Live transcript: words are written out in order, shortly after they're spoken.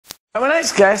Our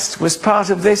next guest was part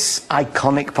of this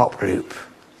iconic pop group.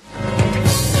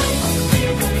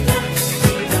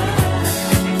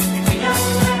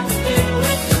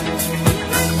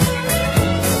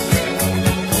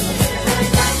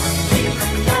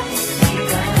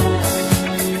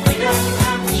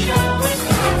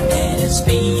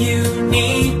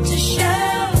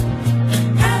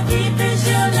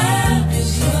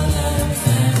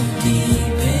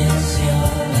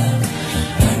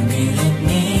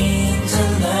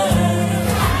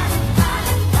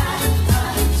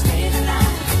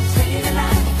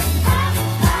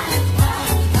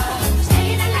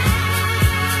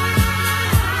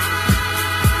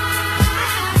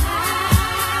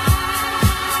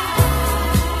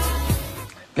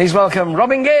 Please welcome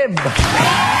Robin Gibb.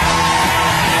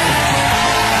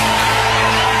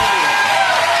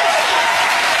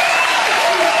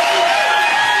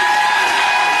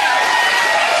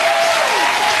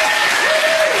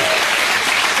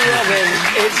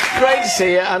 It's great to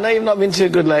see you. I know you've not been too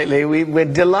good lately. We're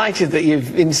delighted that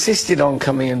you've insisted on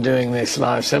coming and doing this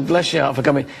live, so bless your heart for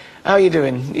coming. How are you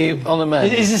doing? You on the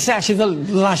mend? Is this actually the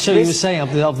last show you were saying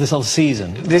of this whole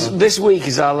season? This week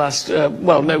is our last,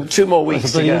 well, no, 2 more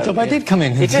weeks to go. Job. I did come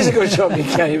in. It is a good job you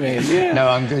came in, yeah. No,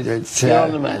 I'm good. You're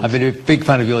on the mend. I've been a big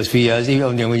fan of yours for years,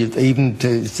 even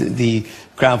to the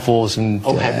ground force and...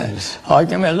 Oh, heavens. I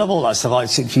mean, I love all that stuff. I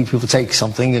see people take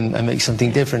something and make something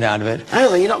different out of it.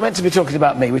 Oh, you're not meant to be talking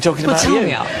about me. We're talking about tell you.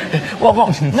 Me out. Well,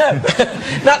 what? No.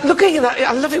 Now, looking at that,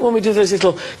 I love it when we do those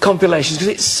little compilations because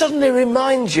it suddenly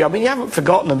reminds you. I mean, you haven't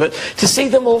forgotten them, but to see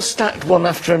them all stacked one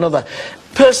after another.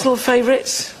 Personal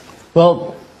favourites?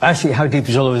 Well, actually, How Deep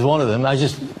Is Your Love is one of them. I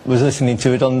just was listening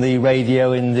to it on the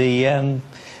radio in the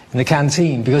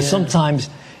canteen because sometimes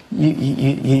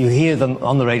you hear them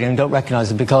on the radio and don't recognise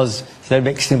them because they're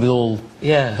mixed in with all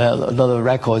other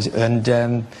records, and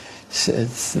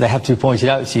they have to be pointed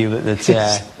out to you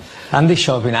that and they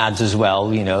show up in ads as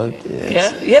well, you know.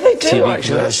 Yeah, they do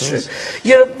actually. That's true.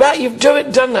 You've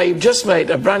done now. You've just made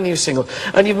a brand new single,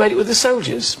 and you've made it with the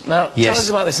Soldiers. Now, tell us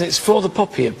about this. And it's for the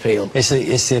Poppy Appeal. It's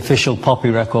the official Poppy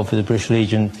record for the British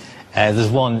Legion. There's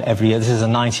one every year. This is the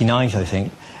 99th, I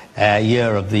think,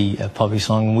 year of the Poppy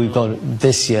song. We've got it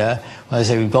this year. When I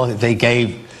say we've got it, they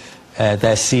gave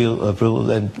their seal of approval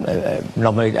and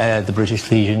nominated the British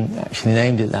Legion. Actually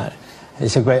named it that.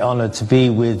 It's a great honour to be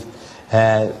with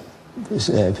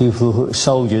people,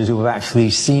 soldiers who have actually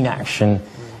seen action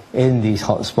in these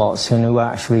hot spots and who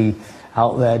are actually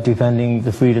out there defending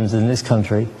the freedoms in this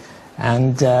country.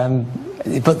 And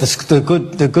but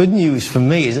the good news for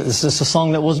me is that this is a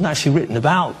song that wasn't actually written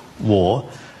about war,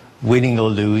 winning or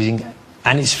losing,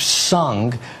 and it's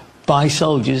sung by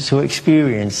soldiers who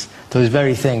experience those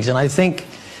very things. And I think,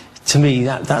 to me,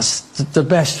 that's the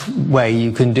best way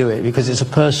you can do it, because it's a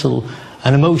personal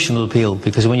and emotional appeal,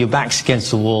 because when your back's against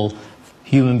the wall,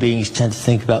 human beings tend to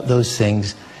think about those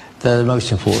things that are the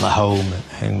most important at home,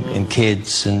 and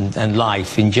kids, and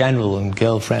life in general, and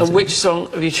girlfriends. And which song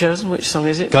have you chosen? Which song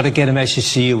is it? Gotta Get a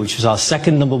Message to You, which was our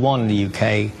second #1 in the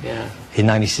UK in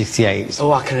 1968.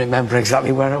 Oh, I can remember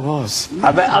exactly where it was.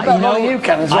 I bet you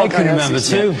can as well. I can remember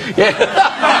too.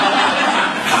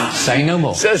 Yeah. Say no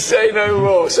more. So say no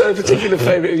more. So a particular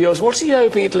favourite of yours. What are you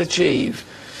hoping it'll achieve?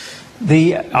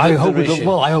 I hope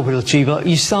it'll achieve.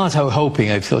 You start out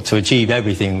hoping to achieve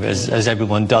everything, as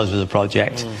everyone does with a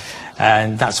project,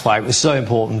 and that's why it was so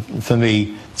important for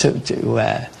me to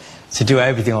do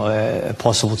everything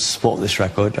possible to support this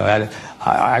record.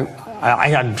 I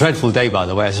had a dreadful day, by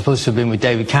the way. I was supposed to have been with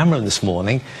David Cameron this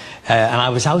morning, and I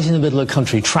was out in the middle of the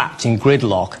country, trapped in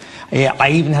gridlock.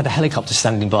 I even had a helicopter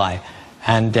standing by,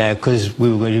 and because we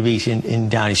were going to meet in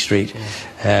Downing Street.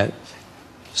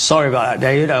 Sorry about that,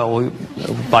 David, or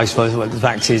vice versa. The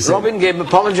fact is... Robin Gibb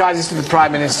apologises to the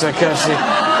Prime Minister courtesy of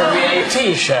the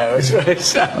AT show.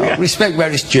 Respect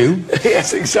where it's due.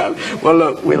 Yes, exactly. Well,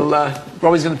 look,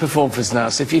 Robin's going to perform for us now,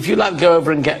 so if you'd like to go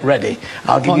over and get ready,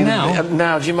 I'll give you now?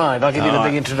 Now, do you mind? I'll give you the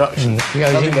big introduction. Build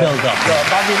up. I'll give you the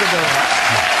build-up.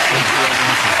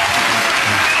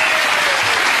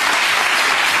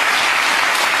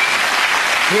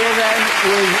 Here then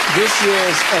with this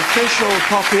year's official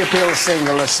Poppy Appeal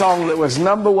single, a song that was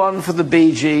 #1 for the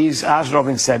Bee Gees, as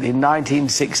Robin said, in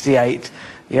 1968,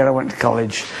 the year I went to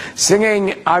college,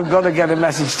 singing I've Got to Get a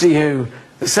Message to You,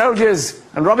 the Soldiers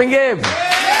and Robin Gibb.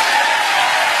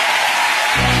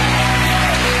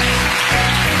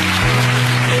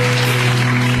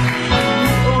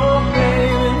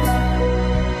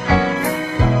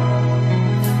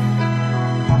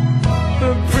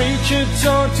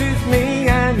 Talked with me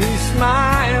and he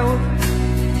smiled,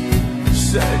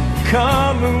 said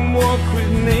come and walk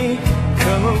with me,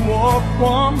 come and walk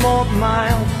one more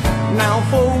mile. Now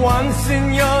for once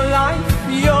in your life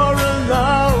you're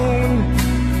alone,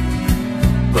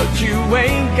 but you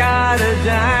ain't got a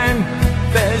dime.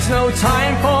 There's no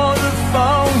time for the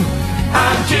phone.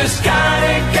 I've just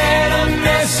gotta get a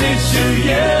message to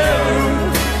you.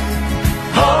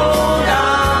 Hold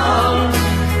on,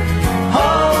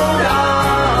 hold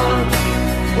on.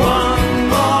 One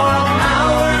more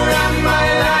hour and my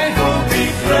life will be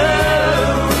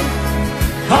through.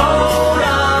 Hold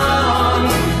on,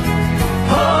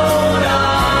 hold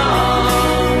on.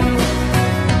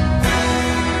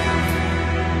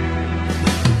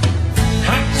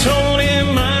 I told him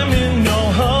I'm in no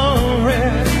hurry,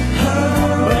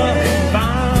 but if I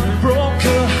broke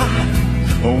her heart,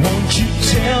 won't you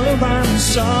tell her I'm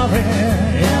sorry?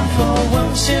 And for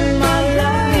once in my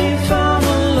life I'm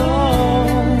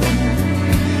alone,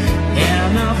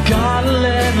 and I've gotta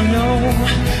let her know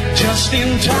just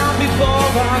in time before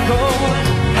I go.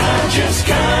 I just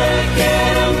gotta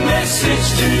get a message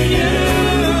to you.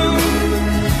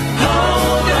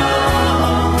 Hold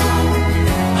on,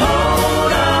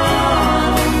 hold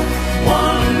on.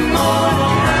 One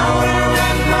more hour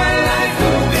and my life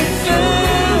will be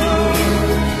through.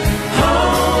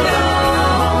 Hold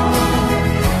on,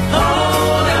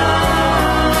 hold on.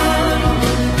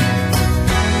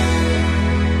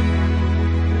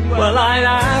 Well, I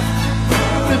laughed,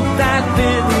 but that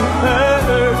didn't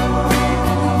hurt,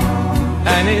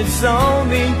 and it's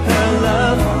only her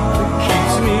love that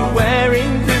keeps me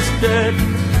wearing this dirt.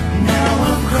 Now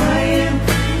I'm crying,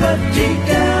 but deep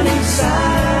down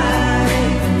inside,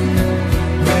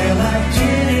 well, I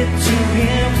did it to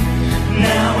him.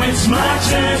 Now it's my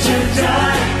turn to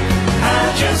die. I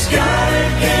just gotta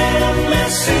get a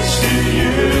message to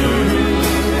you.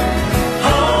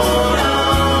 Hold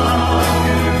on,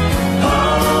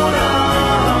 hold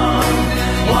on.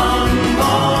 One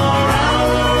more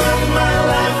hour and my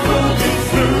life will be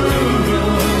through.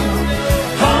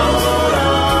 Hold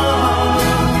on,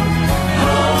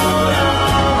 hold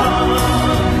on.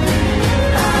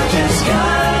 I just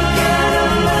gotta get a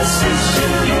message to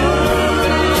you.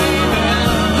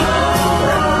 Hold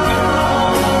on,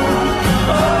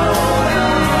 hold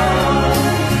on.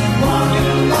 One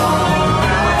more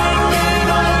hour and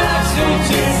my life will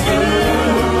be through.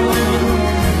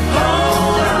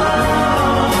 Hold on,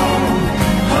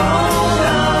 hold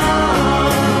on.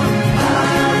 I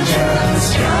just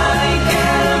gotta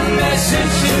get a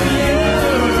message to you.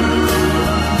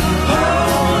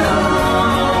 Hold on,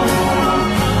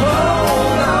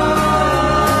 hold on.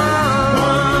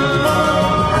 One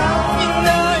more hour, you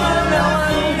know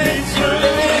that you're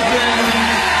living.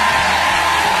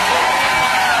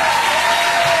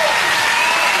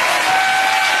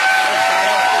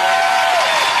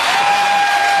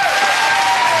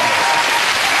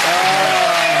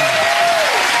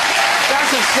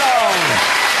 That's a song.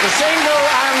 The single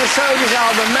and the Soldiers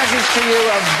album, Message to You,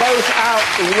 are both out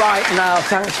right now.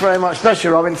 Thanks very much. Bless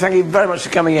you, Robin. Thank you very much for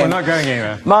coming in. We're not going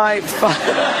anywhere. My